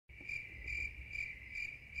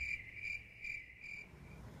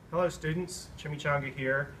Hello students, Chimichanga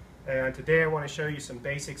here, and today I want to show you some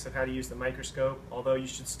basics of how to use the microscope, although you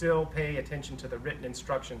should still pay attention to the written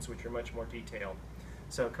instructions, which are much more detailed.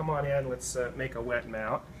 So come on in, let's make a wet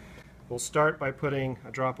mount. We'll start by putting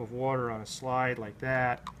a drop of water on a slide like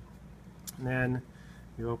that, and then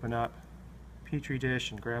you open up a petri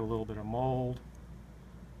dish and grab a little bit of mold,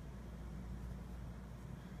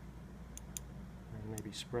 and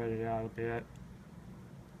maybe spread it out a bit.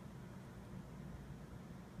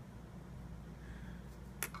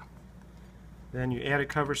 Then you add a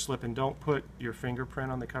cover slip, and don't put your fingerprint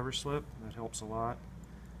on the cover slip. That helps a lot.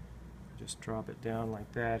 Just drop it down like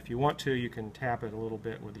that. If you want to, you can tap it a little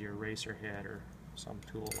bit with your eraser head or some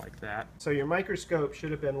tool like that. So your microscope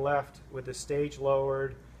should have been left with the stage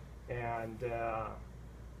lowered and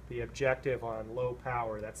the objective on low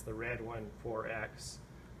power. That's the red one, 4x.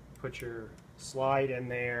 Put your slide in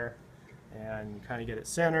there and you kind of get it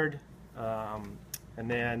centered, and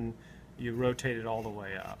then you rotate it all the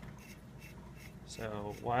way up.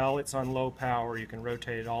 So while it's on low power, you can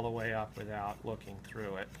rotate it all the way up without looking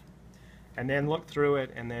through it. And then look through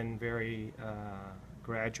it and then very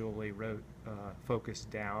gradually focus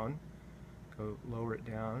down. Go lower it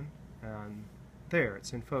down, and there,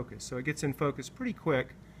 it's in focus. So it gets in focus pretty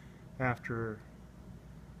quick after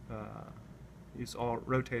it's all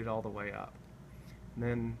rotated all the way up. And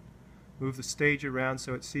then move the stage around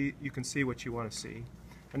so you can see what you want to see.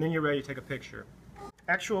 And then you're ready to take a picture.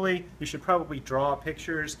 Actually, you should probably draw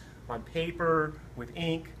pictures on paper with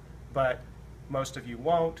ink, but most of you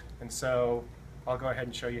won't, and so I'll go ahead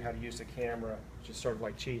and show you how to use the camera, which is sort of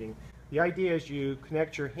like cheating. The idea is you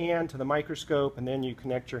connect your hand to the microscope, and then you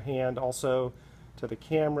connect your hand also to the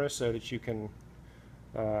camera so that you can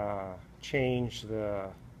change the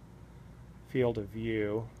field of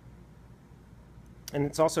view. And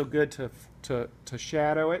it's also good to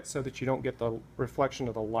shadow it so that you don't get the reflection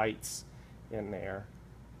of the lights in there.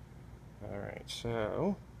 Alright,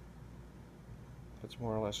 so that's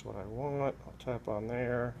more or less what I want. I'll tap on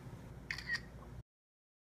there.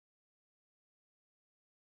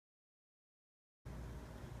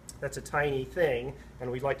 That's a tiny thing,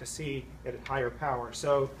 and we'd like to see it at higher power.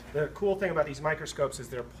 So the cool thing about these microscopes is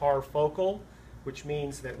they're parfocal, which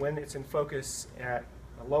means that when it's in focus at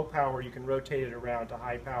a low power, you can rotate it around to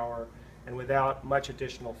high power, and without much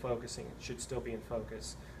additional focusing, it should still be in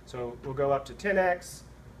focus. So we'll go up to 10x,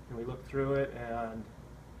 and we look through it, and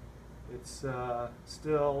it's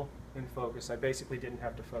still in focus. I basically didn't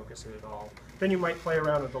have to focus it at all. Then you might play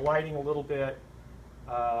around with the lighting a little bit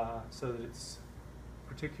so that it's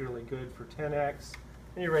particularly good for 10x.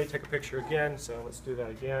 And you're ready to take a picture again, so let's do that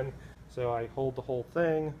again. So I hold the whole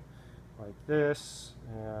thing like this,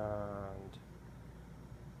 and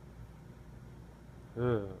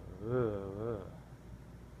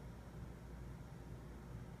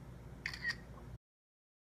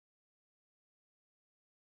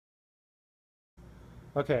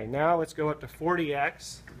okay, now let's go up to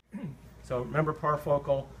 40x. So remember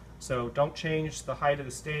parfocal, so don't change the height of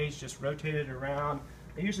the stage, just rotate it around.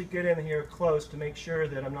 I usually get in here close to make sure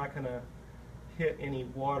that I'm not going to hit any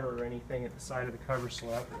water or anything at the side of the cover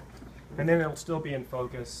slip. And then it'll still be in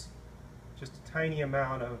focus. Just a tiny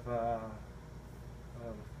amount of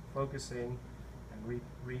focusing and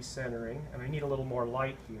recentering. And I need a little more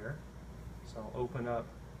light here. So I'll open up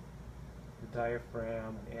the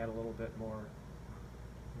diaphragm and add a little bit more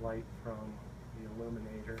light from the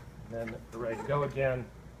illuminator. And then we're ready to go again.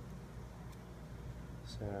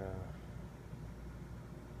 So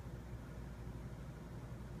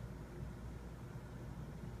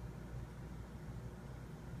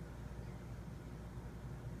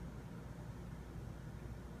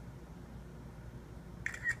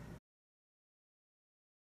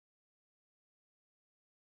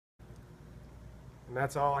and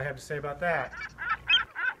that's all I have to say about that.